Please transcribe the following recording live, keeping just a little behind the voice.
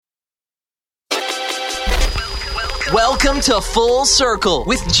Welcome to Full Circle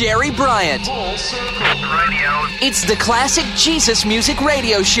with Jerry Bryant. Full Circle Radio. It's the classic Jesus music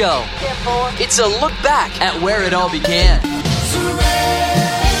radio show. It's a look back at where it all began.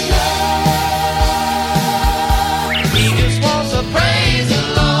 He just wants to praise the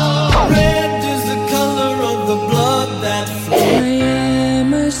Lord. Red is the color of the blood that flows. I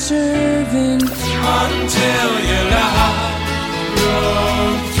am a servant Until your life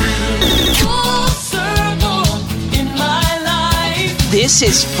runs through. Full circle in my life. This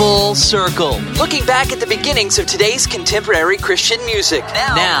is Full Circle, looking back at the beginnings of today's contemporary Christian music.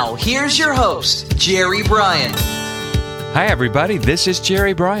 Now here's your host, Jerry Bryant. Hi, everybody. This is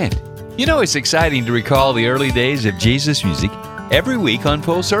Jerry Bryant. You know, it's exciting to recall the early days of Jesus music every week on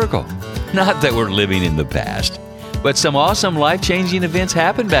Full Circle. Not that we're living in the past, but some awesome life-changing events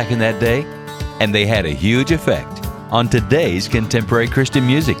happened back in that day, and they had a huge effect on today's contemporary Christian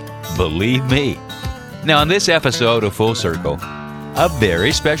music. Believe me. Now, on this episode of Full Circle, a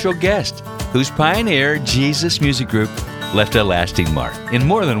very special guest whose pioneer Jesus Music Group left a lasting mark in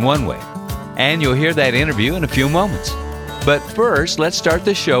more than one way. And you'll hear that interview in a few moments. But first, let's start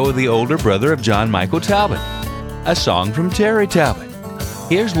the show with the older brother of John Michael Talbot, a song from Terry Talbot.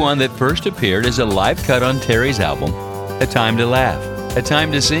 Here's one that first appeared as a live cut on Terry's album, A Time to Laugh, A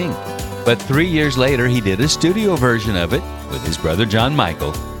Time to Sing. But 3 years later, he did a studio version of it with his brother John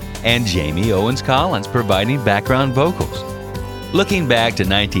Michael and Jamie Owens Collins providing background vocals. Looking back to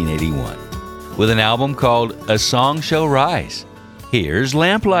 1981, with an album called A Song Shall Rise, here's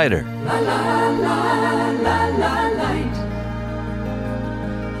Lamplighter. La la la la la light.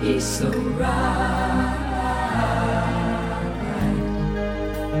 He's so right.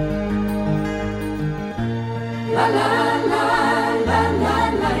 La la la la la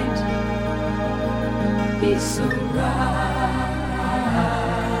light. He's so right.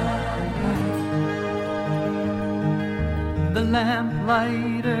 The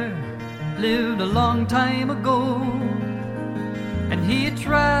lamplighter lived a long time ago, and he had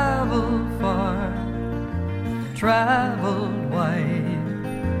traveled far, traveled wide.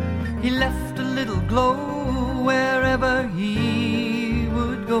 He left a little glow wherever he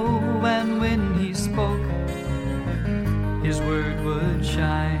would go, and when he spoke, his word would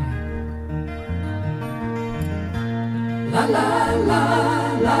shine. La la la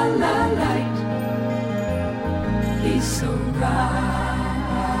la la light. He's so right.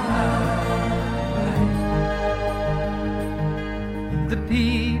 The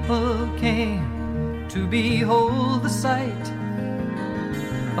people came to behold the sight,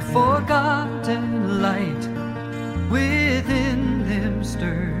 a forgotten light within them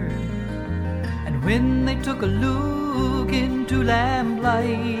stirred. And when they took a look into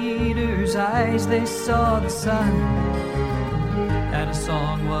Lamplighter's eyes, they saw the sun, and a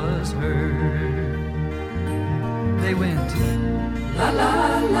song was heard. They went, la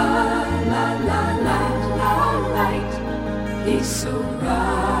la la la la la la light. He's so right.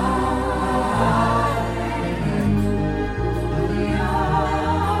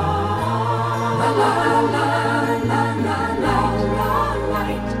 La la la la la la la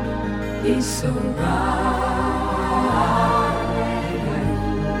light. He's so right.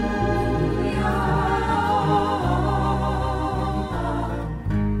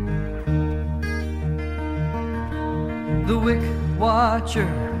 The wick watcher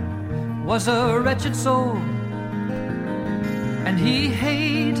was a wretched soul, and he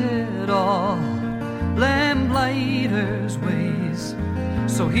hated all Lamplighter's ways.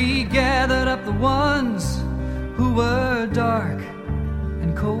 So he gathered up the ones who were dark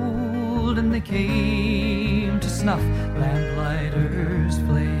and cold, and they came to snuff Lamplighter's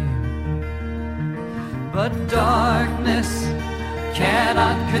flame. But darkness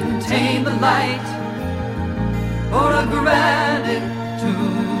cannot contain the light, or grant it to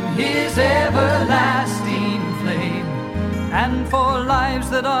his everlasting flame. And for lives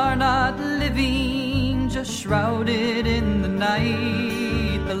that are not living, just shrouded in the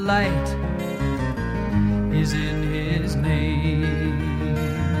night, the light is in his name.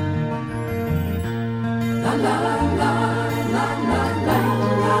 La la la la la la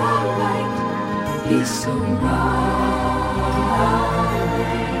la light. He's so right.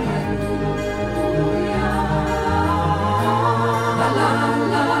 La la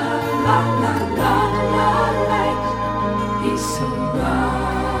la la la la la light. He's so right.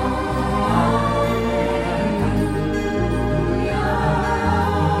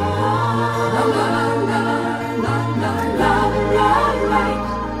 La la la la la la la light.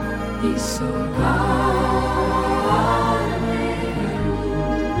 He's so right.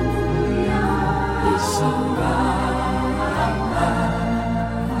 He's so right.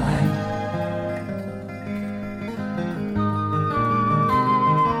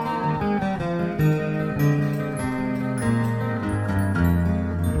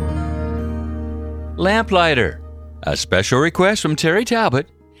 Lamplighter, a special request from Terry Talbot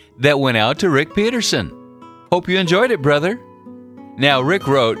that went out to Rick Peterson. Hope you enjoyed it, brother. Now, Rick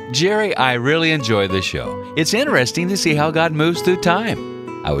wrote, Jerry, I really enjoy the show. It's interesting to see how God moves through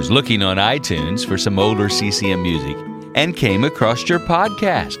time. I was looking on iTunes for some older CCM music and came across your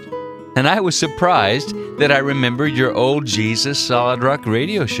podcast. And I was surprised that I remembered your old Jesus Solid Rock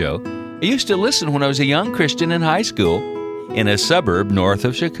radio show. I used to listen when I was a young Christian in high school in a suburb north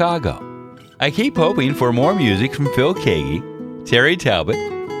of Chicago. I keep hoping for more music from Phil Keaggy, Terry Talbot,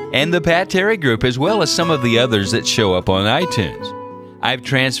 and the Pat Terry Group, as well as some of the others that show up on iTunes. I've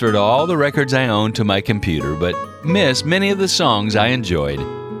transferred all the records I own to my computer, but miss many of the songs I enjoyed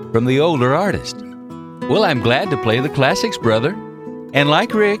from the older artists. Well, I'm glad to play the classics, brother. And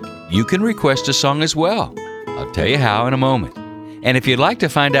like Rick, you can request a song as well. I'll tell you how in a moment. And if you'd like to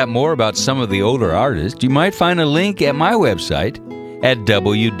find out more about some of the older artists, you might find a link at my website at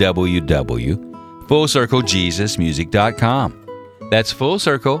www.fullcirclejesusmusic.com. That's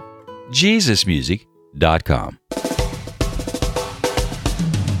fullcirclejesusmusic.com.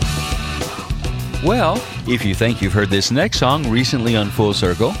 Well, if you think you've heard this next song recently on Full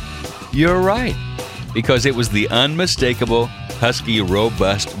Circle, you're right, because it was the unmistakable, husky,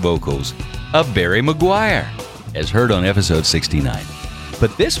 robust vocals of Barry McGuire, as heard on episode 69.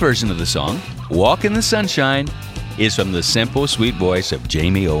 But this version of the song, Walk in the Sunshine, is from the simple, sweet voice of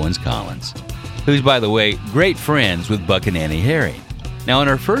Jamie Owens Collins, who's, by the way, great friends with Buck and Annie Herring. Now, on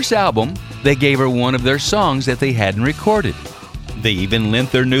her first album, they gave her one of their songs that they hadn't recorded. They even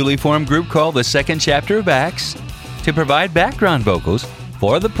lent their newly formed group called The Second Chapter of Acts to provide background vocals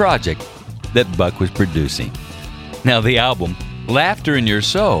for the project that Buck was producing. Now, the album, Laughter in Your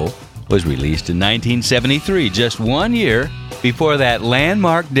Soul, was released in 1973, just 1 year before that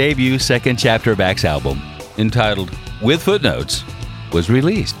landmark debut Second Chapter of Acts album, entitled With Footnotes, was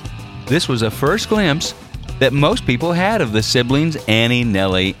released. This was a first glimpse that most people had of the siblings Annie,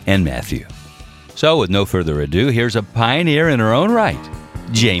 Nellie, and Matthew. So, with no further ado, here's a pioneer in her own right,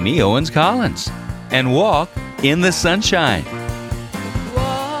 Jamie Owens Collins, and Walk in the Sunshine.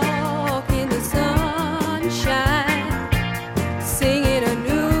 Walk in the sunshine, singing a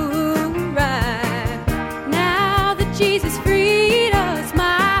new rhyme. Now that Jesus freed us,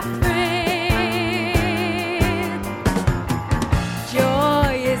 my friend,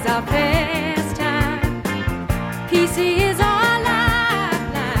 joy is our pastime, peace is our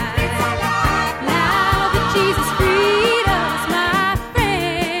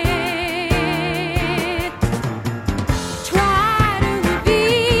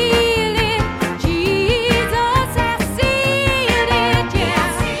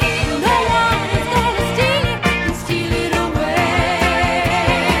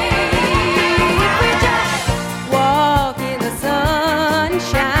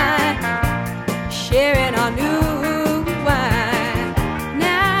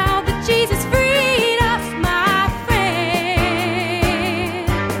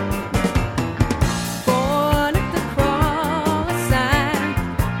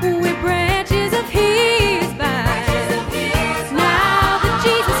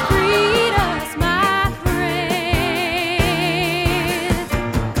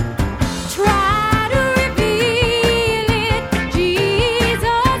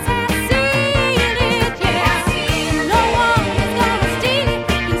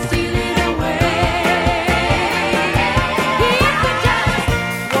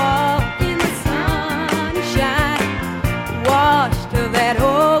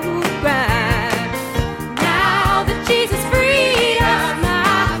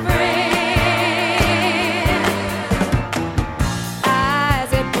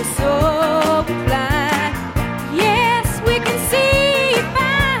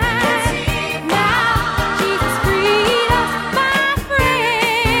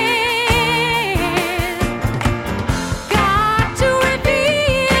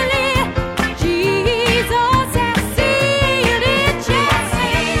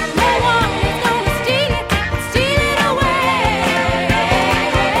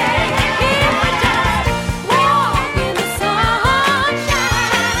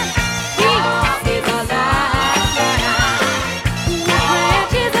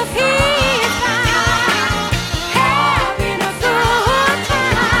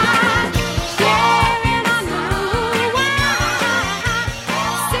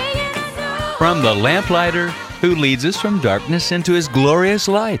From the lamplighter who leads us from darkness into his glorious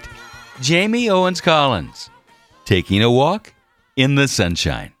light, Jamie Owens Collins, taking a walk in the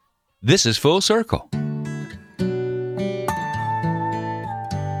sunshine. This is Full Circle.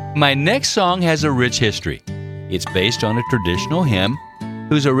 My next song has a rich history. It's based on a traditional hymn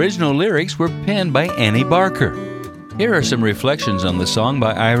whose original lyrics were penned by Annie Barker. Here are some reflections on the song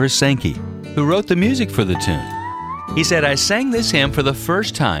by Ira Sankey, who wrote the music for the tune. He said, "I sang this hymn for the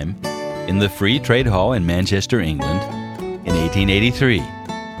first time in the Free Trade Hall in Manchester, England in 1883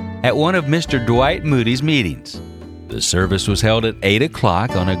 at one of Mr. Dwight Moody's meetings. The service was held at 8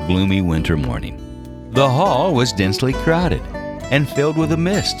 o'clock on a gloomy winter morning. The hall was densely crowded and filled with a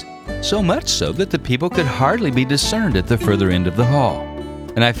mist, so much so that the people could hardly be discerned at the further end of the hall.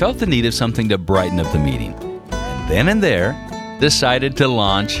 And I felt the need of something to brighten up the meeting, and then and there decided to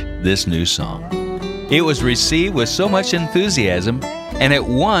launch this new song. It was received with so much enthusiasm and at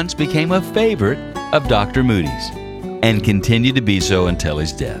once became a favorite of Dr. Moody's, and continued to be so until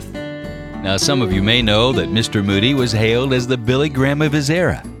his death." Now, some of you may know that Mr. Moody was hailed as the Billy Graham of his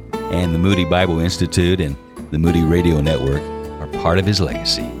era, and the Moody Bible Institute and the Moody Radio Network are part of his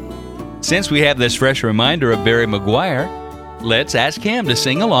legacy. Since we have this fresh reminder of Barry McGuire, let's ask him to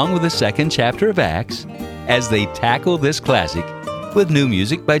sing along with the second chapter of Acts as they tackle this classic with new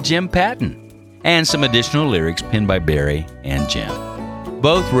music by Jim Patton and some additional lyrics penned by Barry and Jim.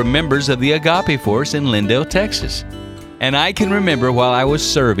 Both were members of the Agape Force in Lindale, Texas. And I can remember while I was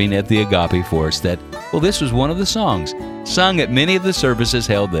serving at the Agape Force that, this was one of the songs sung at many of the services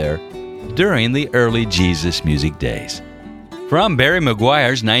held there during the early Jesus music days. From Barry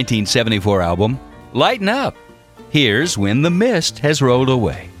McGuire's 1974 album, Lighten Up, here's When the Mist Has Rolled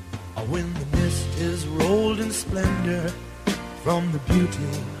Away. When the mist is rolled in splendor from the beauty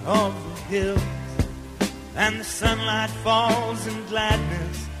of the hills, and the sunlight falls in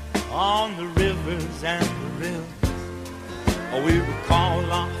gladness on the rivers and the rills, we recall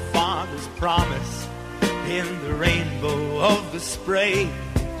our Father's promise in the rainbow of the spray.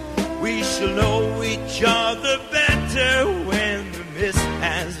 We shall know each other better when the mist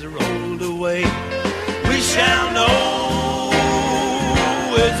has rolled away. We shall know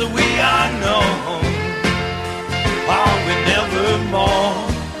as we are known, are we never more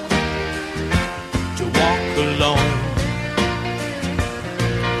to walk alone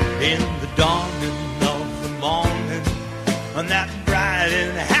in the dawning of the morning on that bright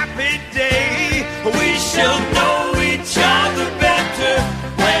and happy day. We shall know each other better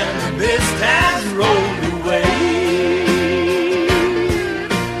when the mist has rolled away.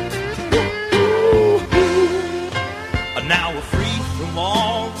 Now we're free from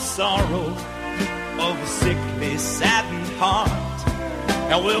all the sorrow of a sickly, saddened heart,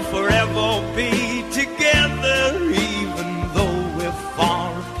 and we'll forever be together even though we're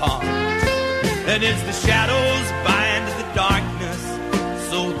far apart. And as the shadows bind the darkness,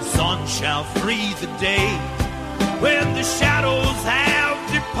 so the sun shall free the day. When the shadows have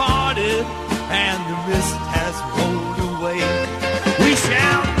departed and the mist has rolled away, we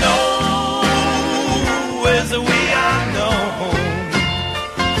shall know as we are known,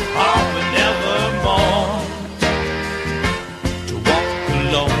 are we never more to walk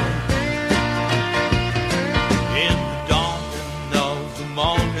alone in the dawning of the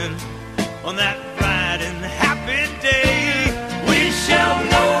morning on that bright and happy day. We shall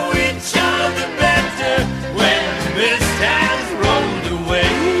know each other better when the mist has rolled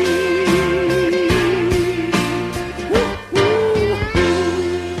away.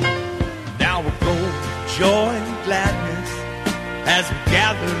 Now we'll go with joy and gladness as we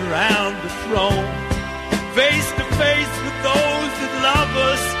gather round the throne, face to face with those that love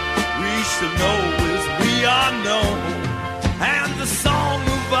us. We shall know as we are known, and the song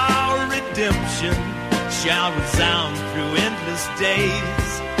of our redemption shall resound through endless days.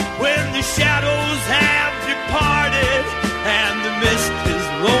 When the shadows have departed and the mist is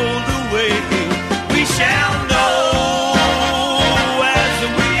rolled away, we shall know as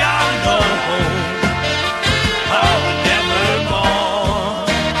we are known, are we never more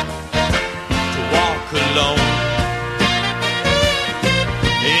to walk alone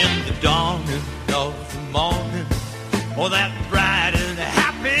in the dawning of the morning or that bright and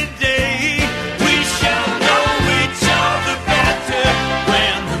happy day. We shall know each other better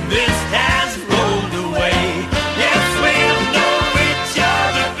when the mist has rolled away. Yes, we'll know each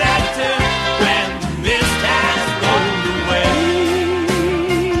other better when the mist has rolled away.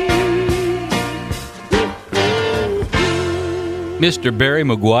 Mr. Barry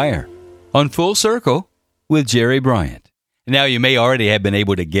McGuire on Full Circle with Jerry Bryant. Now, you may already have been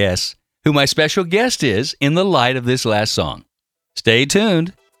able to guess who my special guest is in the light of this last song. Stay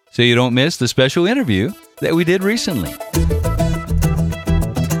tuned so you don't miss the special interview that we did recently.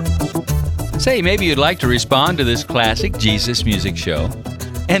 Say, maybe you'd like to respond to this classic Jesus music show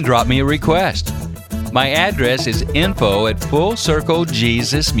and drop me a request. My address is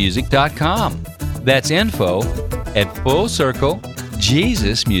info@fullcirclejesusmusic.com. That's info@fullcirclejesusmusic.com.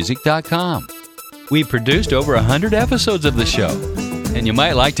 jesusmusic.com. We produced over 100 episodes of the show, and you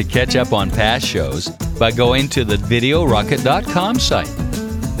might like to catch up on past shows by going to the videorocket.com site.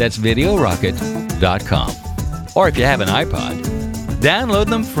 That's videorocket.com. Or if you have an iPod, download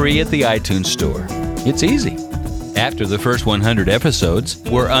them free at the iTunes Store. It's easy. After the first 100 episodes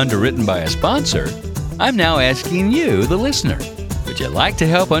were underwritten by a sponsor, I'm now asking you, the listener, would you like to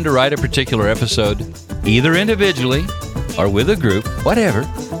help underwrite a particular episode, either individually or with a group, whatever?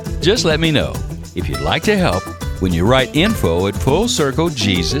 Just let me know if you'd like to help when you write info at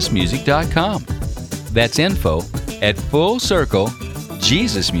fullcirclejesusmusic.com. That's info at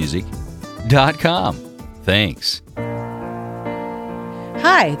fullcirclejesusmusic.com. Thanks.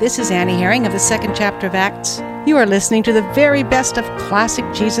 Hi, this is Annie Herring of the second chapter of Acts. You are listening to the very best of classic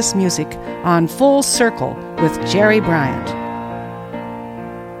Jesus music on Full Circle with Jerry Bryant.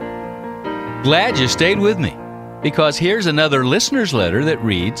 Glad you stayed with me, because here's another listener's letter that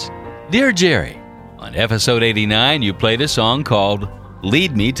reads, Dear Jerry, on episode 89 you played a song called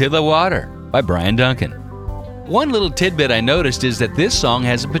Lead Me to the Water by Brian Duncan. One little tidbit I noticed is that this song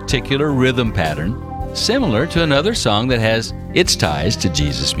has a particular rhythm pattern similar to another song that has its ties to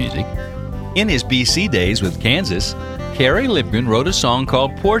Jesus music. In his BC days with Kansas, Kerry Livgren wrote a song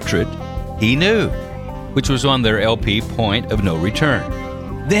called Portrait He Knew, which was on their LP Point of No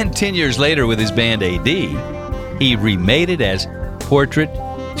Return. Then 10 years later with his band AD, he remade it as Portrait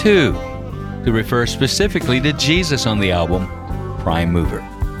 2 to refer specifically to Jesus on the album Prime Mover,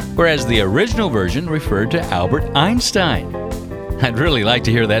 whereas the original version referred to Albert Einstein. I'd really like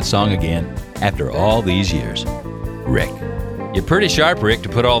to hear that song again after all these years. Rick. You're pretty sharp, Rick, to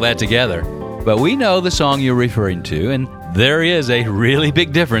put all that together, but we know the song you're referring to, and there is a really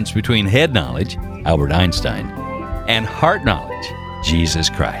big difference between head knowledge, Albert Einstein, and heart knowledge, Jesus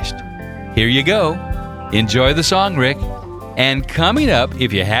Christ. Here you go. Enjoy the song, Rick. And coming up,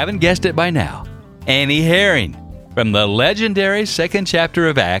 if you haven't guessed it by now, Annie Herring from the legendary second chapter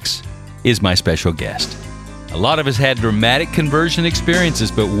of Acts is my special guest. A lot of us had dramatic conversion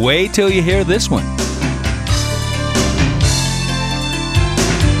experiences, but wait till you hear this one.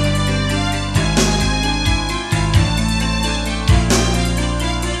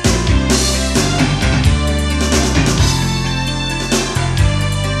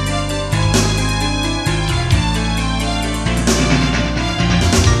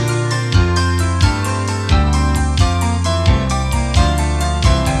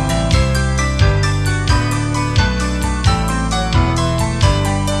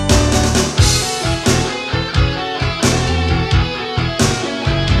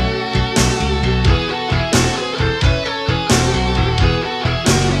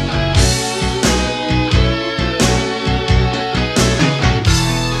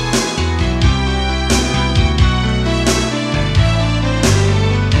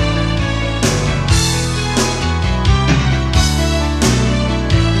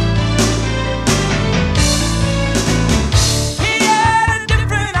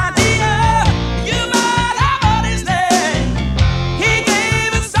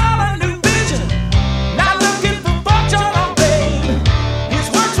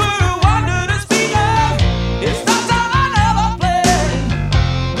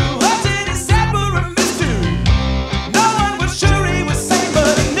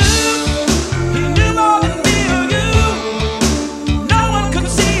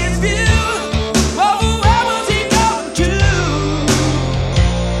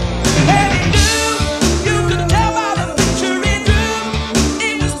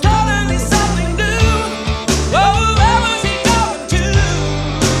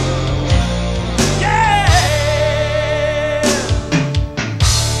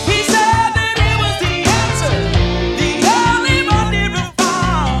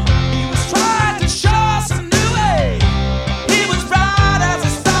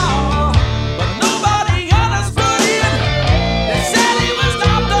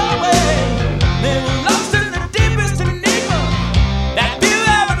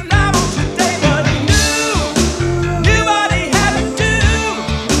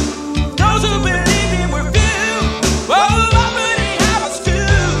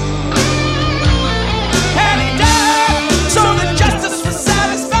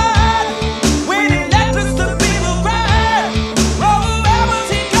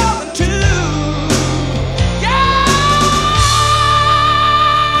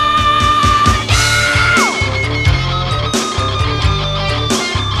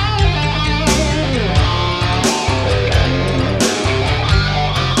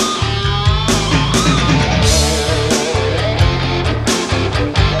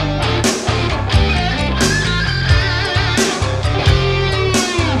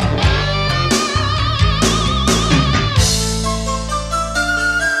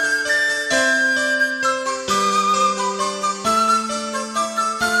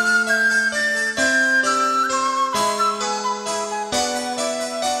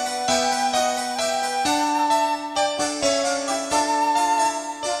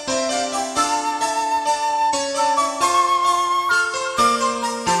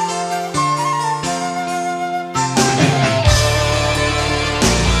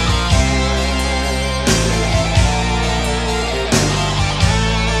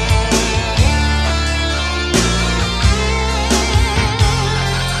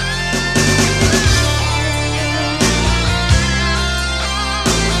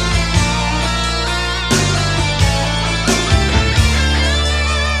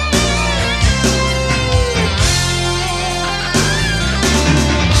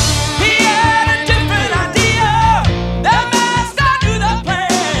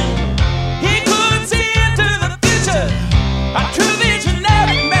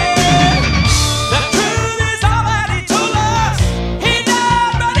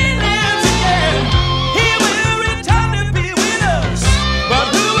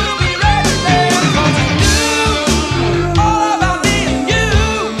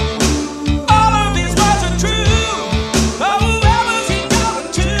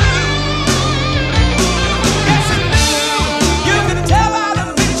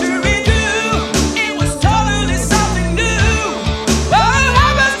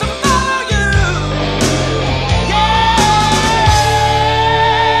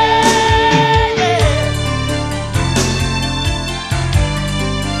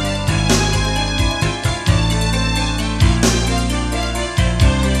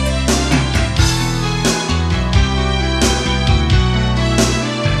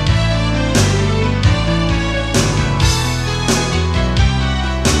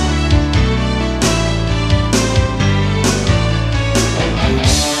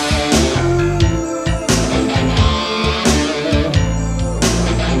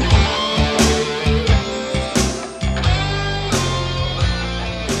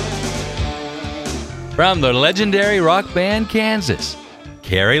 from the legendary rock band Kansas,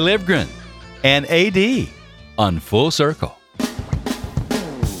 Carrie Livgren and AD on Full Circle.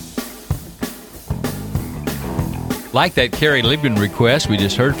 Like that Carrie Livgren request we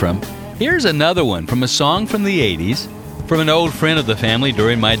just heard from, here's another one from a song from the 80s from an old friend of the family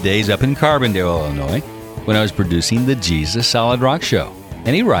during my days up in Carbondale, Illinois, when I was producing the Jesus Solid Rock Show.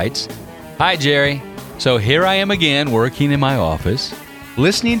 And he writes, "Hi, Jerry. So here I am again working in my office,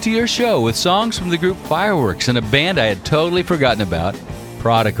 listening to your show with songs from the group Fireworks and a band I had totally forgotten about,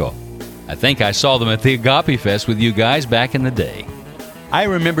 Prodigal. I think I saw them at the Agape Fest with you guys back in the day. I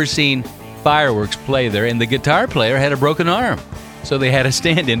remember seeing Fireworks play there, and the guitar player had a broken arm, so they had a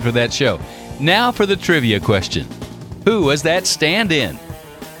stand-in for that show. Now for the trivia question. Who was that stand-in?"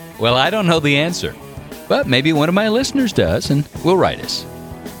 Well, I don't know the answer, but maybe one of my listeners does and will write us.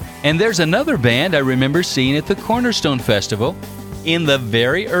 And there's another band I remember seeing at the Cornerstone Festival in the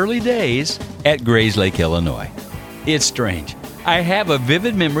very early days at Grays Lake, Illinois. It's strange. I have a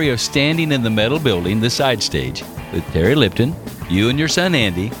vivid memory of standing in the metal building, the side stage, with Terry Lipton, you and your son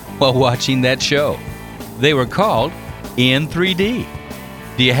Andy, while watching that show. They were called In 3D.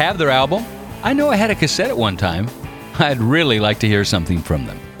 Do you have their album? I know I had a cassette at one time. I'd really like to hear something from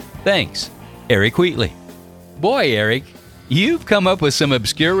them. Thanks, Eric Wheatley. Boy, Eric, you've come up with some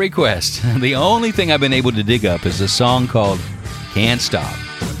obscure requests. The only thing I've been able to dig up is a song called Can't Stop,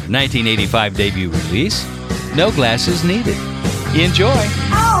 1985 debut release, No Glasses Needed. Enjoy.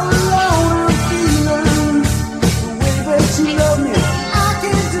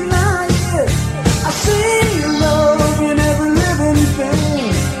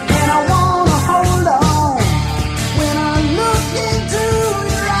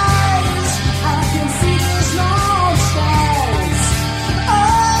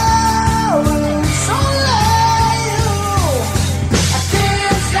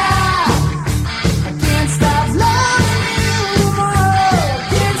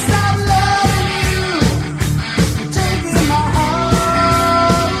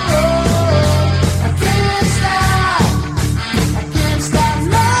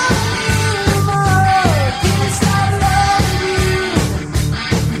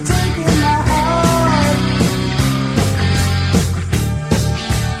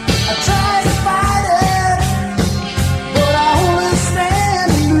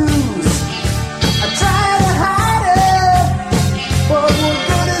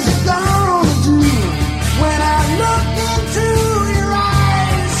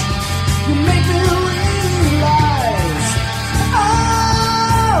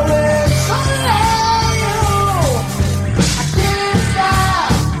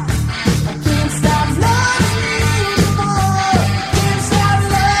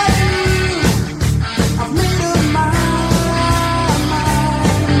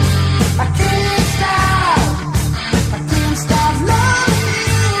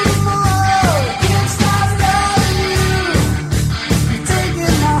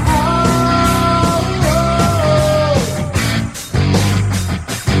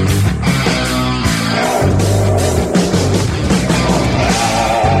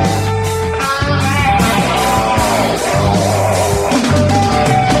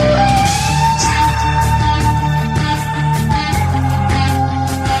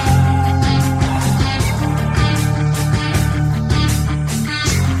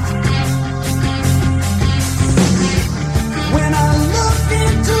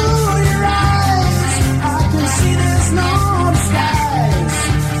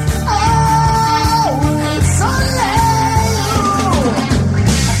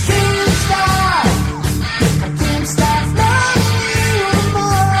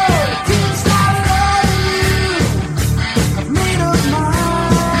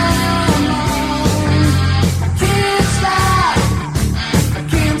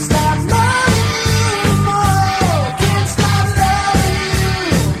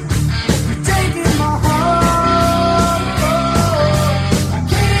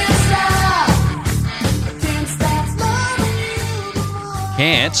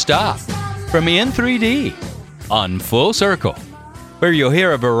 Can't Stop from In 3D on Full Circle, where you'll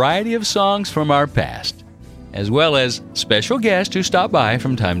hear a variety of songs from our past, as well as special guests who stop by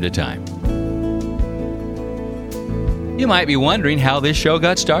from time to time. You might be wondering how this show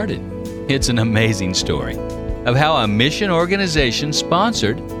got started. It's an amazing story of how a mission organization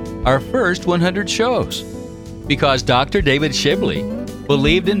sponsored our first 100 shows, because Dr. David Shibley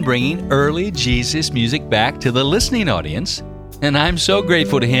believed in bringing early Jesus music back to the listening audience, and I'm so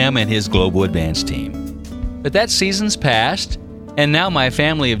grateful to him and his Global Advance team. But that season's passed, and now my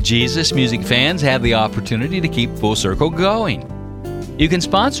family of Jesus music fans have the opportunity to keep Full Circle going. You can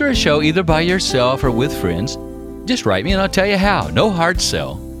sponsor a show either by yourself or with friends. Just write me and I'll tell you how. No hard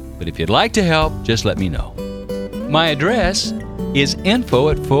sell. But if you'd like to help, just let me know. My address is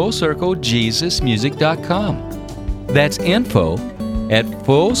info@fullcirclejesusmusic.com. That's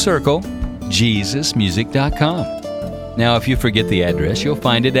info@fullcirclejesusmusic.com. Now, if you forget the address, you'll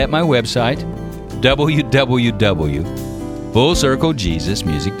find it at my website,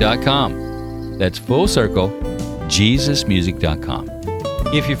 www.fullcirclejesusmusic.com. That's fullcirclejesusmusic.com.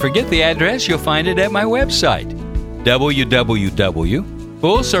 If you forget the address, you'll find it at my website,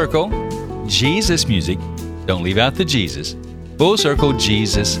 www.fullcirclejesusmusic. Don't leave out the Jesus.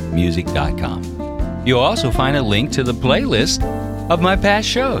 fullcirclejesusmusic.com. You'll also find a link to the playlist of my past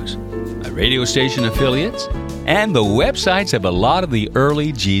shows, my radio station affiliates, and the websites of a lot of the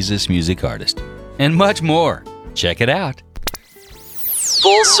early Jesus music artists, and much more. Check it out.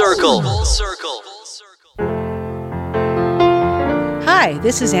 Full Circle. Full Circle. Hi,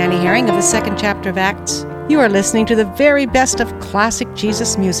 this is Annie Herring of the second chapter of Acts. You are listening to the very best of classic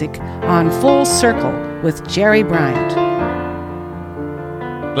Jesus music on Full Circle with Jerry Bryant.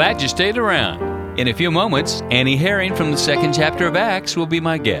 Glad you stayed around. In a few moments, Annie Herring from the second chapter of Acts will be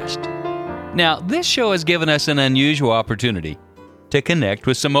my guest. Now, this show has given us an unusual opportunity to connect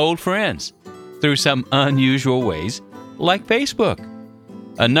with some old friends through some unusual ways, like Facebook.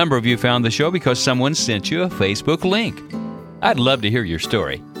 A number of you found the show because someone sent you a Facebook link. I'd love to hear your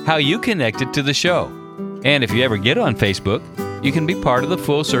story, how you connected to the show. And if you ever get on Facebook, you can be part of the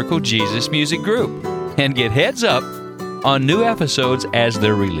Full Circle Jesus Music group and get heads up on new episodes as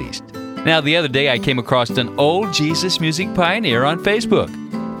they're released. Now, the other day I came across an old Jesus music pioneer on Facebook,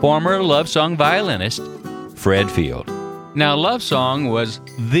 former Love Song violinist Fred Field. Now, Love Song was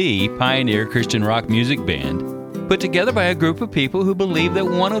the pioneer Christian rock music band put together by a group of people who believed that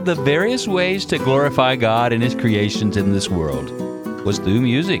one of the various ways to glorify God and His creations in this world was through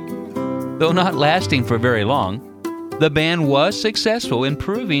music. Though not lasting for very long, the band was successful in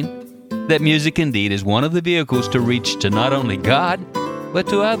proving that music indeed is one of the vehicles to reach to not only God, but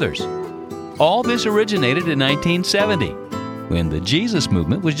to others. All this originated in 1970, when the Jesus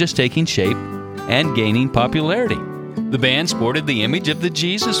movement was just taking shape and gaining popularity. The band sported the image of the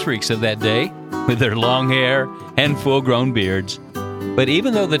Jesus freaks of that day, with their long hair and full-grown beards. But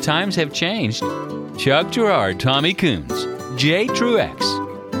even though the times have changed, Chuck Girard, Tommy Coons, Jay Truex,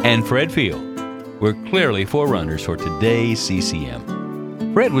 and Fred Field were clearly forerunners for today's CCM.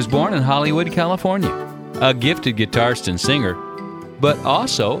 Fred was born in Hollywood, California, a gifted guitarist and singer, but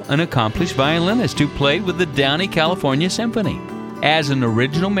also an accomplished violinist who played with the Downey California Symphony. As an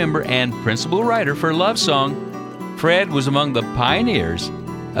original member and principal writer for Love Song, Fred was among the pioneers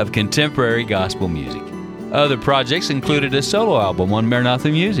of contemporary gospel music. Other projects included a solo album on Maranatha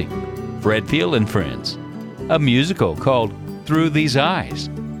Music, Fred Field and Friends, a musical called Through These Eyes,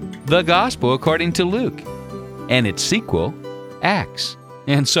 The Gospel According to Luke, and its sequel, Acts,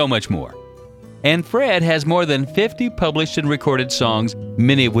 and so much more. And Fred has more than 50 published and recorded songs,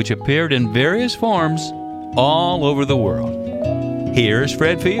 many of which appeared in various forms all over the world. Here's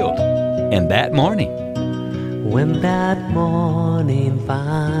Fred Field, and That Morning. When that morning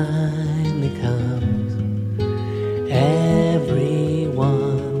finally comes,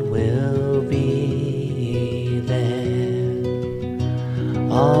 everyone will be there.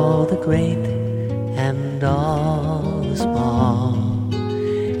 All the great and all the small,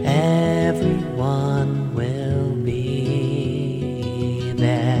 everyone will be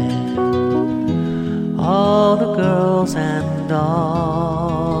there. All the girls and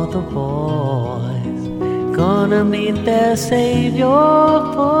all the boys gonna meet their Savior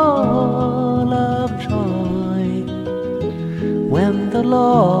full of joy, when the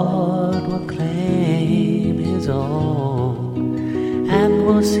Lord will claim His own, and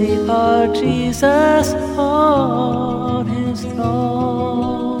we'll see our Jesus on His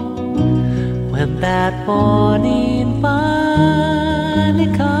throne. When that morning finally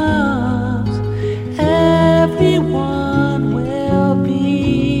comes, everyone will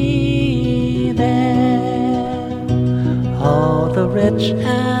be there. All the rich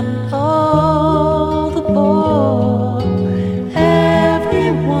and all the poor,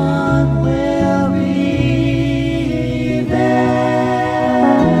 everyone will be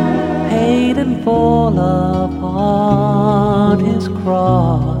there. Paid in full upon His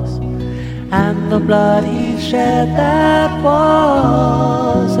cross, and the blood He shed that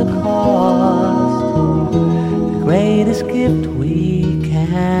was a cost, the greatest gift we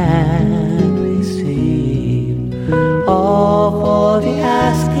can receive, all for the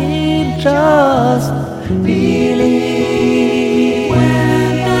asking. Just believe.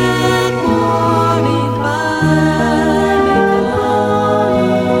 When that morning finally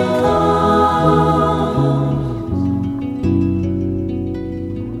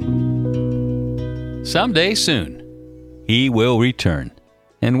someday soon, He will return.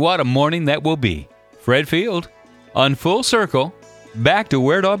 And what a morning that will be. Fred Field, on Full Circle, back to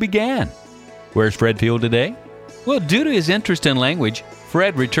where it all began. Where's Fred Field today? Well, due to his interest in language,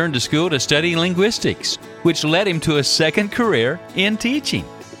 Fred returned to school to study linguistics, which led him to a second career in teaching.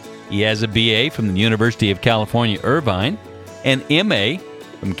 He has a BA from the University of California, Irvine, an MA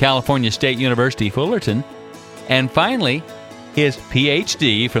from California State University, Fullerton, and finally, his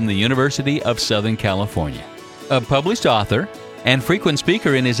PhD from the University of Southern California. A published author and frequent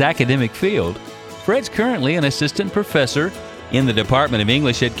speaker in his academic field, Fred's currently an assistant professor in the Department of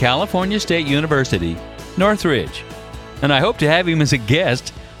English at California State University, Northridge. And I hope to have him as a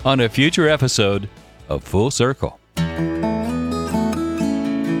guest on a future episode of Full Circle.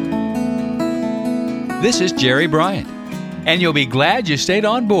 This is Jerry Bryant, and you'll be glad you stayed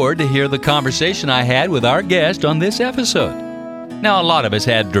on board to hear the conversation I had with our guest on this episode. Now, a lot of us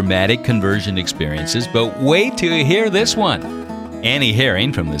had dramatic conversion experiences, but wait till you hear this one. Annie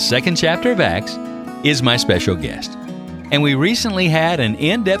Herring from the second chapter of Acts is my special guest. And we recently had an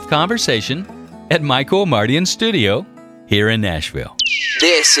in-depth conversation at Michael Mardian's studio here in Nashville.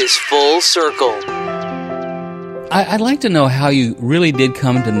 This is Full Circle. I'd like to know how you really did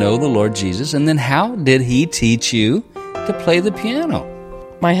come to know the Lord Jesus, and then how did He teach you to play the piano?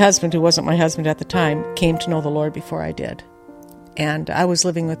 My husband, who wasn't my husband at the time, came to know the Lord before I did. And I was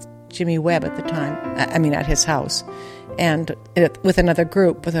living with Jimmy Webb at the time, at his house, and with another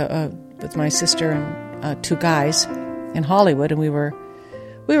group, with my sister and two guys in Hollywood, and we were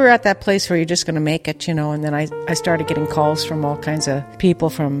at that place where you're just going to make it, and then I started getting calls from all kinds of people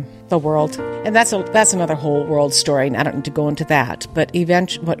from the world, and that's another whole world story, and I don't need to go into that, but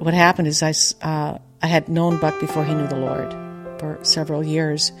eventually what happened is I had known Buck before he knew the Lord for several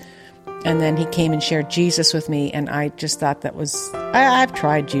years, and then he came and shared Jesus with me, and I just thought that was, I've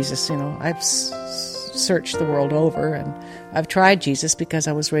tried Jesus, I've searched the world over, and I've tried Jesus because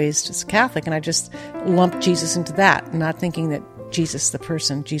I was raised as a Catholic, and I just lumped Jesus into that, not thinking that Jesus the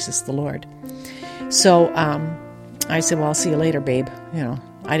person, Jesus the Lord. So I said, well, I'll see you later, babe.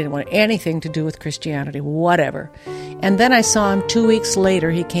 I didn't want anything to do with Christianity, whatever. And then I saw him 2 weeks later.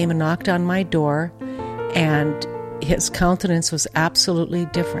 He came and knocked on my door, and his countenance was absolutely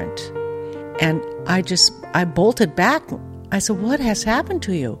different. And I bolted back. I said, what has happened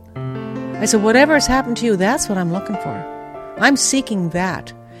to you? I said, whatever has happened to you, that's what I'm looking for. I'm seeking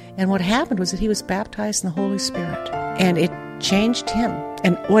that. And what happened was that he was baptized in the Holy Spirit. And it changed him.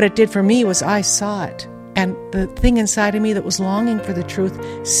 And what it did for me was I saw it. And the thing inside of me that was longing for the truth,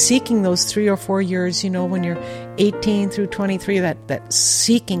 seeking those 3 or 4 years, when you're 18 through 23, that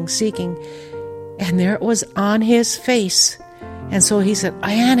seeking. And there it was on his face. And so he said,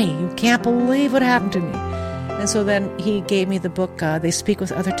 Annie, you can't believe what happened to me. And so then he gave me the book, They Speak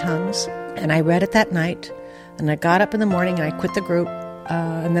with Other Tongues. And I read it that night. And I got up in the morning and I quit the group.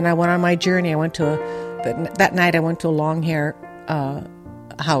 And then I went on my journey. That night I went to a long hair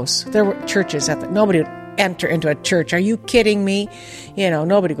house. There were churches nobody would enter into a church. Are you kidding me?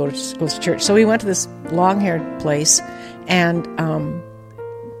 Nobody goes to church. So we went to this long haired place, and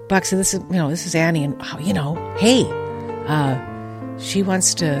Buck said, "This is Annie, and hey, she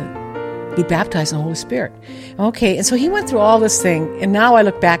wants to be baptized in the Holy Spirit." Okay, and so he went through all this thing, and now I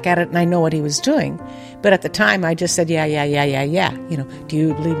look back at it and I know what he was doing. But at the time, I just said, yeah. Do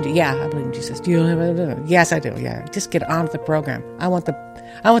you believe? Yeah, I believe in Jesus. Do you? Yes, I do. Yeah, just get on with the program. I want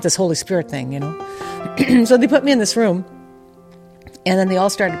this Holy Spirit thing, So they put me in this room, and then they all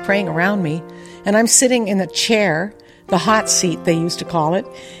started praying around me, and I'm sitting in the chair, the hot seat they used to call it,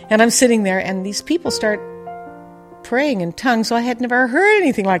 and I'm sitting there, and these people start praying in tongues. So I had never heard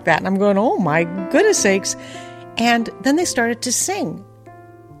anything like that, and I'm going, oh my goodness sakes! And then they started to sing.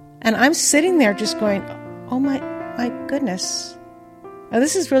 And I'm sitting there just going, oh my goodness. Now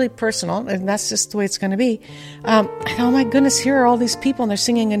this is really personal, and that's just the way it's going to be. Oh my goodness, here are all these people, and they're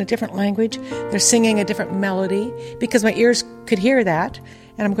singing in a different language. They're singing a different melody, because my ears could hear that.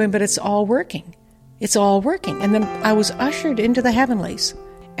 And I'm going, but it's all working. It's all working. And then I was ushered into the heavenlies.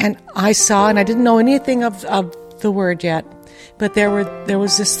 And I saw, and I didn't know anything of the word yet, but there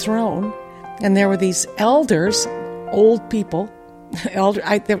was this throne, and there were these elders, old people,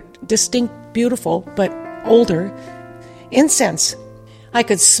 they're distinct, beautiful, but older. Incense. I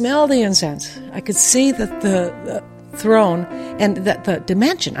could smell the incense. I could see the throne, and the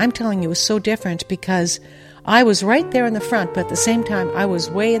dimension, I'm telling you, was so different, because I was right there in the front, but at the same time, I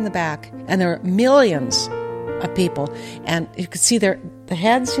was way in the back, and there were millions of people, and you could see the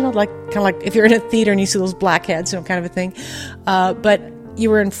heads, kind of like if you're in a theater and you see those black heads, kind of a thing. But you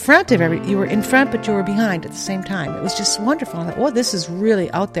were in front you were in front, but you were behind at the same time. It was just wonderful. I thought, this is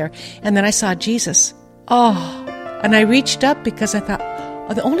really out there. And then I saw Jesus And I reached up because I thought,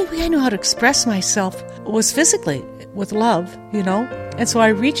 the only way I knew how to express myself was physically, with love, And so I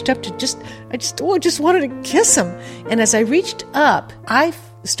reached up to just wanted to kiss him. And as I reached up, I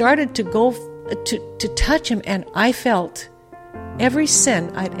started to go to touch him, and I felt every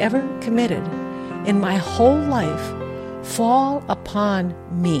sin I'd ever committed in my whole life fall upon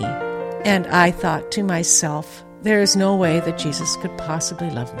me. And I thought to myself, there is no way that Jesus could possibly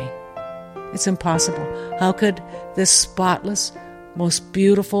love me. It's impossible. How could this spotless, most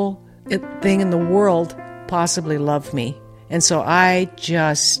beautiful thing in the world possibly love me? And so I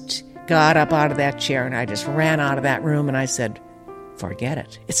just got up out of that chair and I just ran out of that room and I said, forget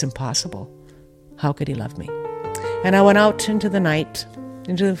it. It's impossible. How could he love me? And I went out into the night,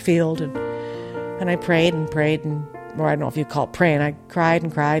 into the field, and I prayed, or I don't know if you call it praying. I cried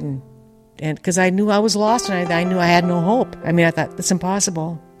and because I knew I was lost and I knew I had no hope. I thought, it's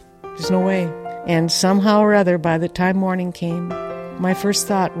impossible. There's no way. And somehow or other, by the time morning came, my first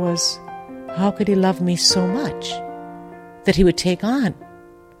thought was, how could he love me so much that he would take on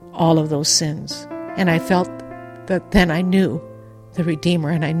all of those sins? And I felt that then I knew the Redeemer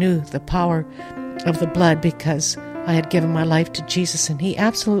and I knew the power of the blood because I had given my life to Jesus, and he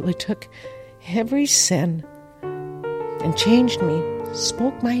absolutely took every sin and changed me,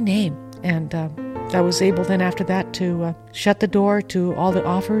 spoke my name. And I was able then after that to shut the door to all the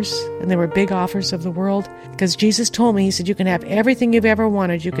offers, and there were big offers of the world, because Jesus told me, he said, you can have everything you've ever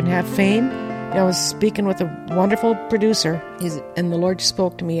wanted. You can have fame. I was speaking with a wonderful producer, and the Lord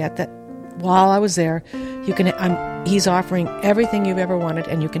spoke to me at that while I was there. He's offering everything you've ever wanted,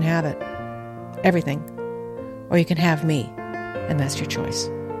 and you can have it. Everything. Or you can have me, and that's your choice.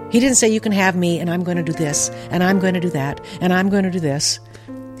 He didn't say you can have me, and I'm going to do this, and I'm going to do that, and I'm going to do this.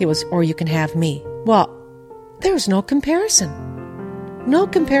 It was, or you can have me. Well, there was no comparison. No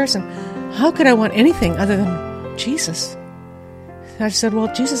comparison. How could I want anything other than Jesus? I said,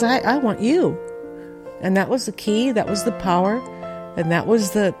 well, Jesus, I want you. And that was the key, that was the power, and that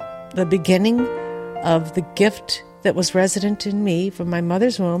was the beginning of the gift that was resident in me from my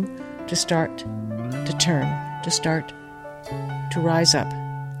mother's womb to start to turn, to start to rise up.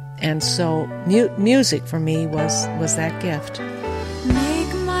 And so music for me was that gift.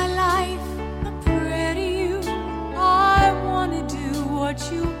 Make my life a prayer to you. I want to do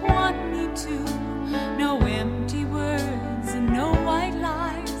what you want me to. No empty words and no white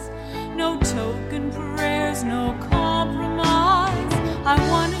lies. No token prayers, no compromise. I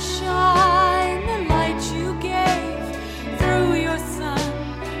want to shine the light you gave through your Son.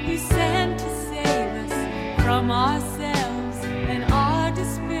 You sent to save us from ourselves and our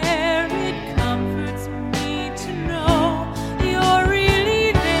despair. It comforts me to know you're really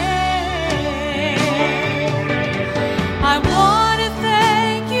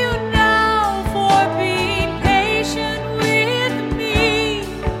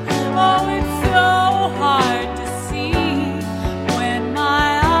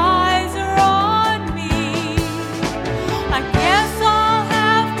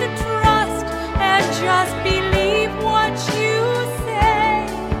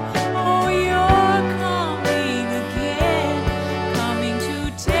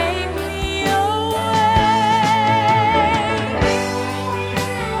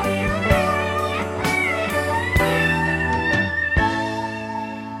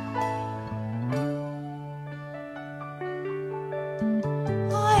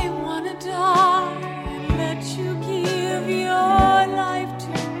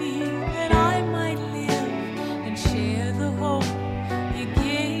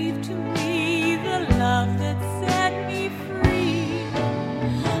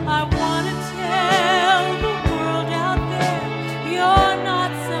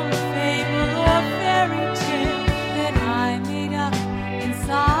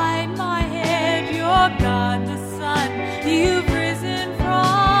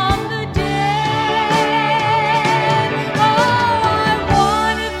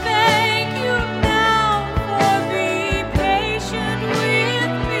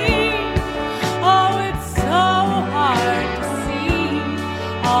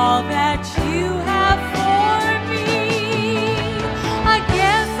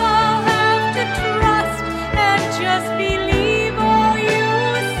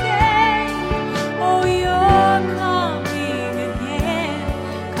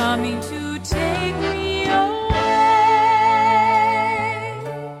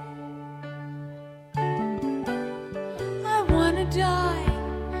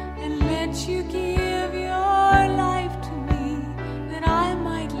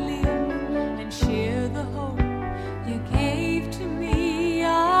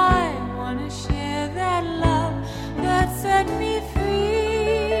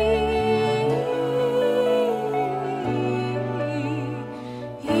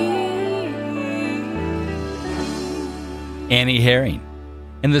Annie Herring,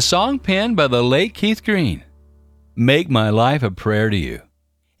 and the song penned by the late Keith Green, Make My Life a Prayer to You.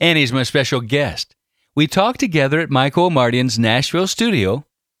 Annie's my special guest. We talked together at Michael Omartian's Nashville studio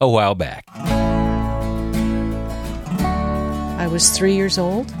a while back. I was 3 years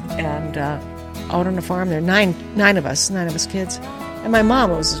old and out on the farm. There were nine of us kids. And my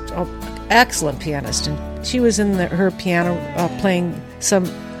mom was an excellent pianist, and she was in her piano playing some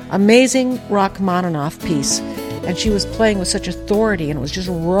amazing Rachmaninoff piece. And she was playing with such authority, and it was just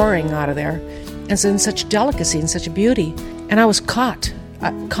roaring out of there. And so in such delicacy and such beauty. And I was caught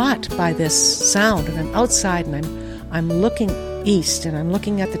by this sound. And I'm outside, and I'm looking east, and I'm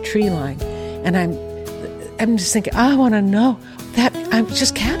looking at the tree line. And I'm just thinking, I want to know that. I'm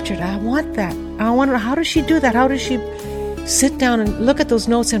just captured. I want that. I wonder, how does she do that? How does she sit down and look at those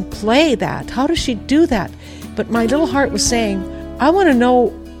notes and play that? How does she do that? But my little heart was saying, I want to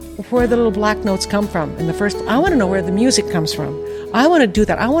know where the little black notes come from. I want to know where the music comes from. I want to do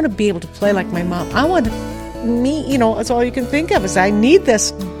that. I want to be able to play like my mom. That's all you can think of is I need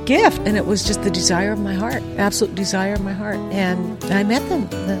this gift. And it was just the desire of my heart, absolute desire of my heart. And I met them,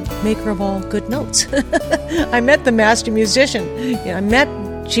 the maker of all good notes. I met the master musician. I met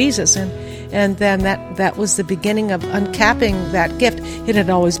Jesus, and then that was the beginning of uncapping that gift. It had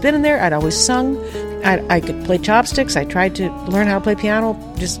always been in there. I'd always sung. I could play chopsticks. I tried to learn how to play piano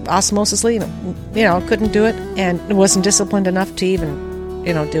just osmosisly. Couldn't do it, and wasn't disciplined enough to even,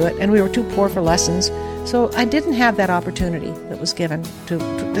 do it. And we were too poor for lessons, so I didn't have that opportunity that was given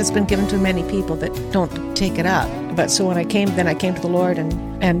that's been given to many people that don't take it up. But so when I came to the Lord,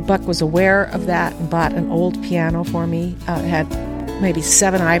 and Buck was aware of that and bought an old piano for me. It had maybe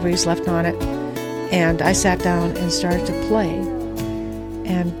 7 ivories left on it, and I sat down and started to play.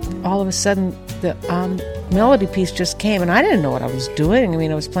 And all of a sudden, the melody piece just came, and I didn't know what I was doing.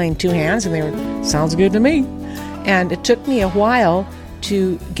 I was playing 2 hands, and they were, sounds good to me. And it took me a while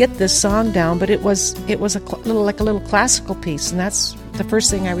to get this song down, but it was a little classical piece, and that's the first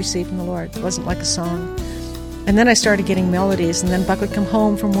thing I received from the Lord. It wasn't like a song. And then I started getting melodies, and then Buck would come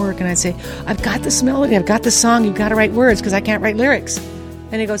home from work, and I'd say, I've got this melody, I've got this song, you've got to write words, because I can't write lyrics.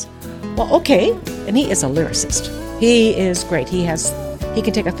 And he goes, well, okay. And he is a lyricist. He is great. He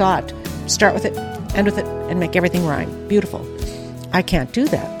can take a thought, start with it, end with it, and make everything rhyme. Beautiful. I can't do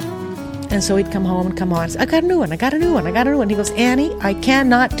that. And so he'd come home and come on and say, I got a new one. He goes, Annie, I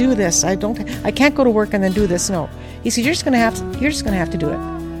cannot do this. I can't go to work and then do this. No. He said, you're just gonna have to do it.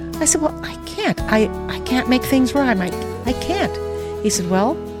 I said, well, I can't. I can't make things rhyme. I can't. He said,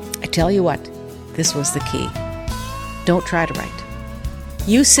 well, I tell you what, this was the key. Don't try to write.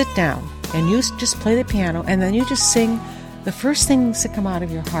 You sit down and you just play the piano, and then you just sing the first things that come out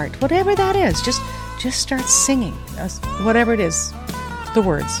of your heart, whatever that is. Just start singing, whatever it is, the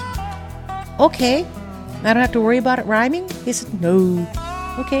words. Okay, I don't have to worry about it rhyming? He said, no.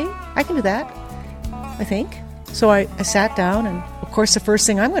 Okay, I can do that, I think. So I sat down, and of course the first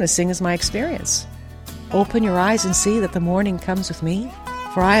thing I'm going to sing is my experience. Open your eyes and see that the morning comes with me,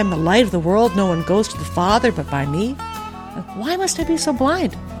 for I am the light of the world. No one goes to the Father but by me. Why must I be so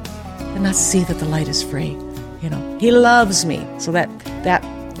blind and not see that the light is free? He loves me. So that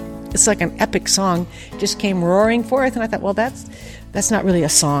it's like an epic song just came roaring forth, and I thought, well, that's not really a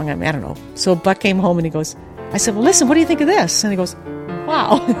song. I don't know. So Buck came home, and he goes, I said, well, listen, what do you think of this? And he goes,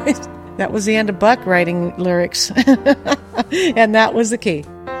 wow. That was the end of Buck writing lyrics. And that was the key.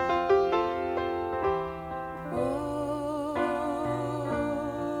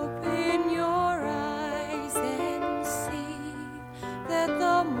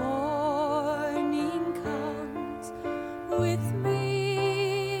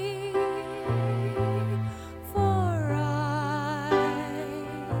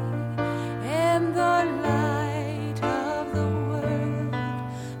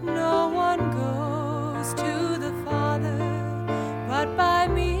 By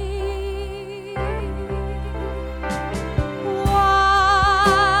me.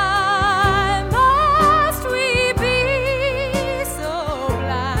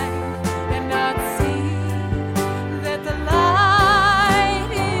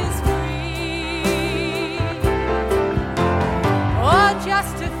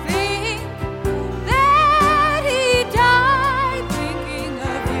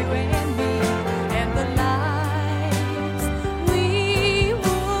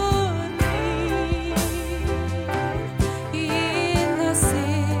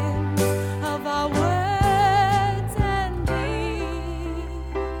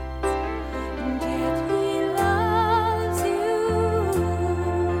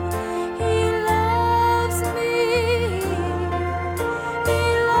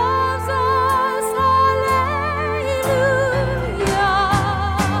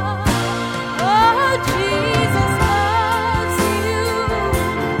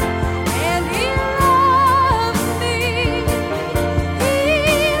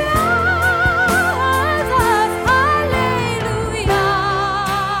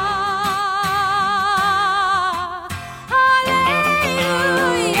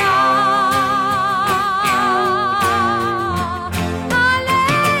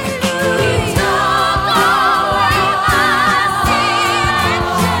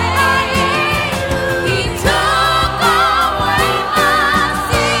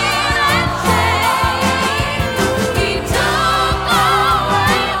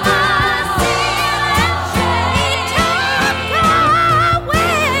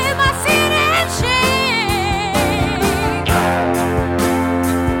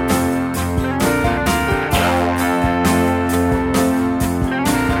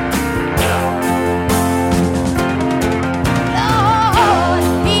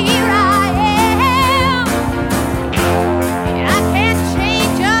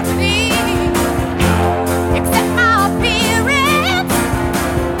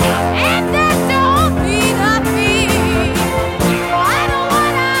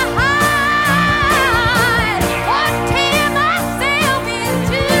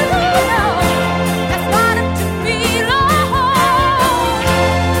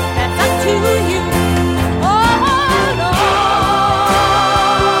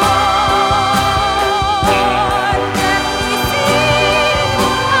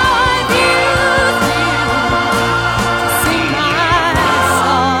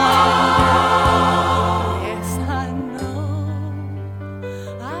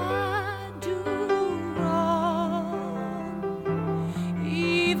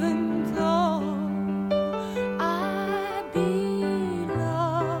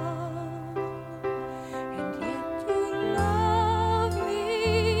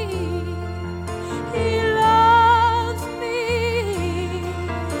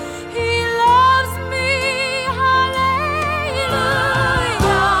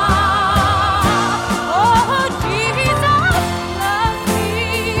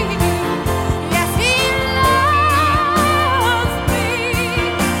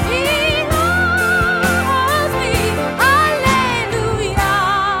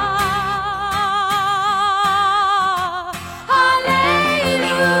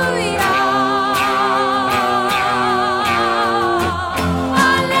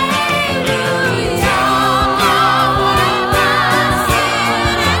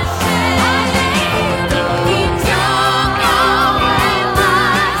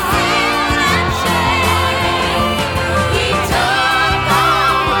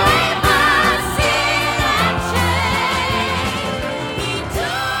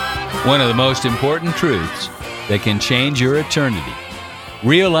 One of the most important truths that can change your eternity.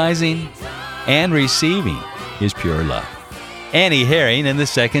 Realizing and receiving His pure love. Annie Herring in the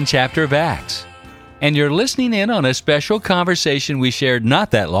 2nd chapter of Acts. And you're listening in on a special conversation we shared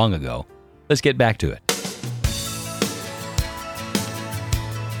not that long ago. Let's get back to it.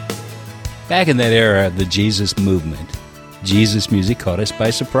 Back in that era of the Jesus movement, Jesus music caught us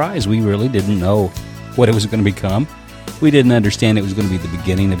by surprise. We really didn't know what it was going to become. We didn't understand it was going to be the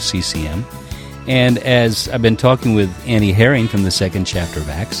beginning of CCM. And as I've been talking with Annie Herring from the 2nd chapter of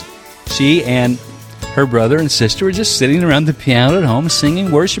Acts, she and her brother and sister were just sitting around the piano at home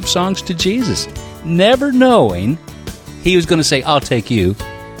singing worship songs to Jesus, never knowing He was going to say, "I'll take you,"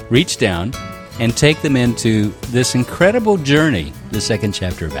 reach down, and take them into this incredible journey, the 2nd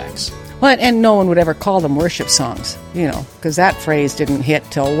chapter of Acts. Well, and no one would ever call them worship songs, because that phrase didn't hit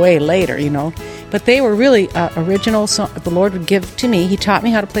till way later, But they were really original songs the Lord would give to me. He taught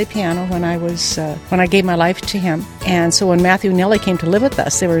me how to play piano when I gave my life to Him. And so when Matthew and Nellie came to live with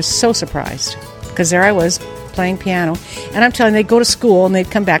us, they were so surprised, because there I was playing piano. And I'm telling you, they'd go to school and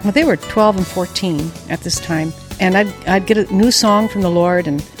they'd come back. But they were 12 and 14 at this time. And I'd get a new song from the Lord,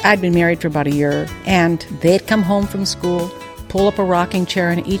 and I'd been married for about a year. And they'd come home from school, pull up a rocking chair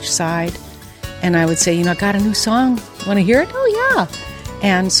on each side, and I would say, I got a new song. Want to hear it? Oh, yeah.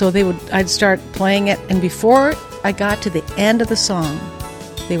 And so I'd start playing it, and before I got to the end of the song,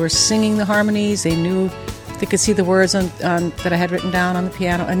 they were singing the harmonies. They knew, they could see the words on that I had written down on the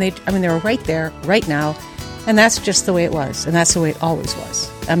piano, and they were right there, right now, and that's just the way it was, and that's the way it always was.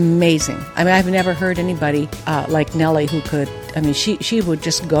 Amazing. I've never heard anybody like Nellie who could, she would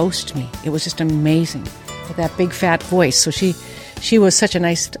just ghost me. It was just amazing. With that big fat voice. So she was such a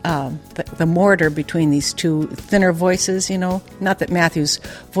nice the mortar between these two thinner voices, Not that Matthew's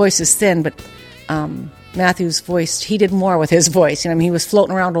voice is thin, but Matthew's voice, he did more with his voice. He was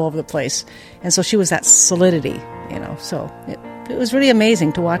floating around all over the place, and so she was that solidity. So it was really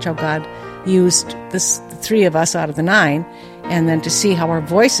amazing to watch how God used the 3 of us out of the 9, and then to see how our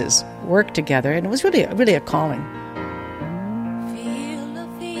voices worked together, and it was really a calling.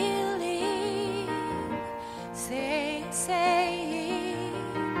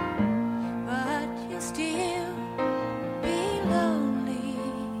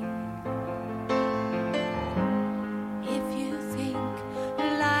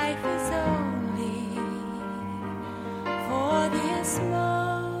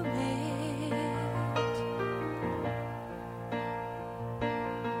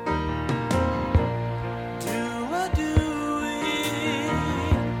 Do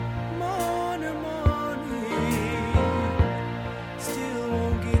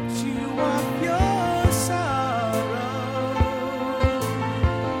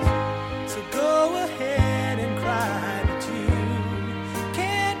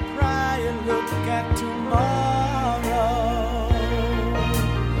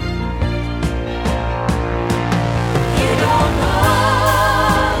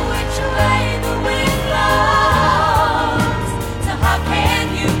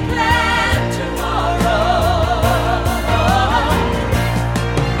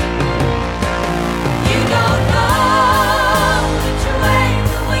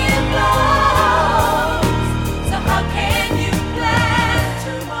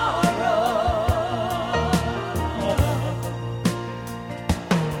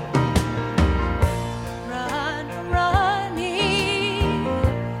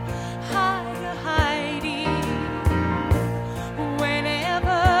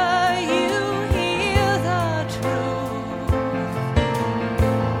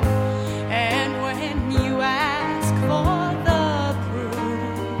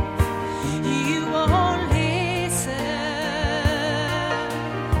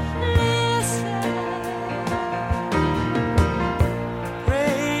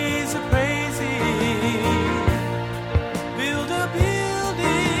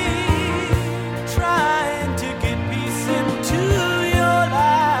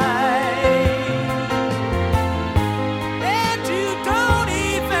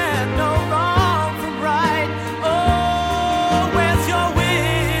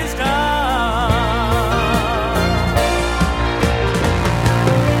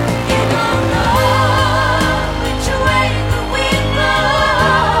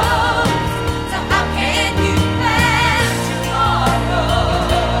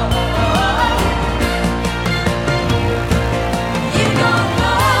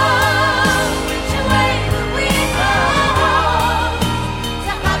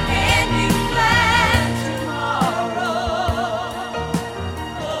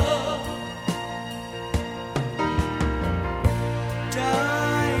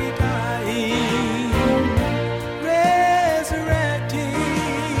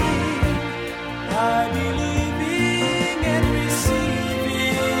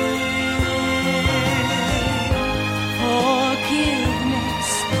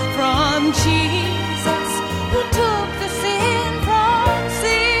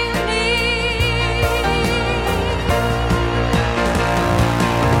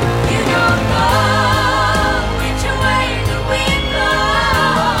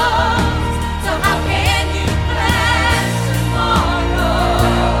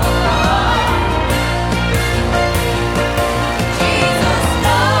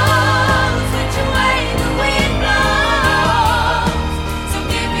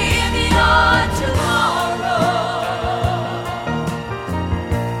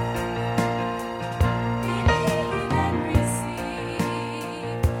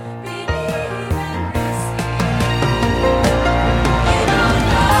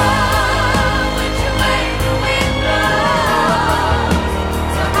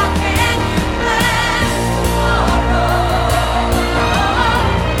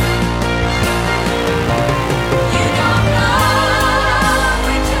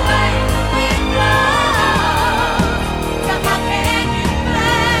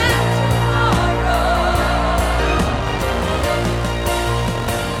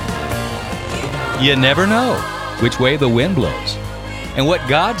You never know which way the wind blows and what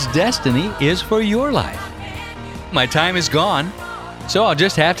God's destiny is for your life. My time is gone, so I'll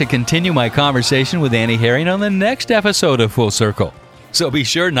just have to continue my conversation with Annie Herring on the next episode of Full Circle. So be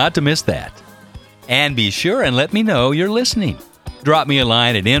sure not to miss that. And be sure and let me know you're listening. Drop me a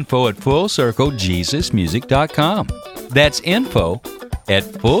line at info@fullcirclejesusmusic.com. That's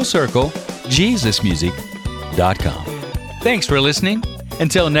info@fullcirclejesusmusic.com. Thanks for listening.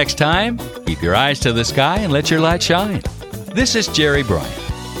 Until next time, keep your eyes to the sky and let your light shine. This is Jerry Bryant.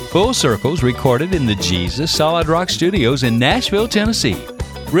 Full Circle's recorded in the Jesus Solid Rock Studios in Nashville, Tennessee.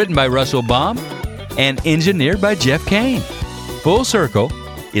 Written by Russell Baum and engineered by Jeff Kane. Full Circle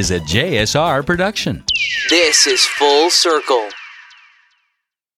is a JSR production. This is Full Circle.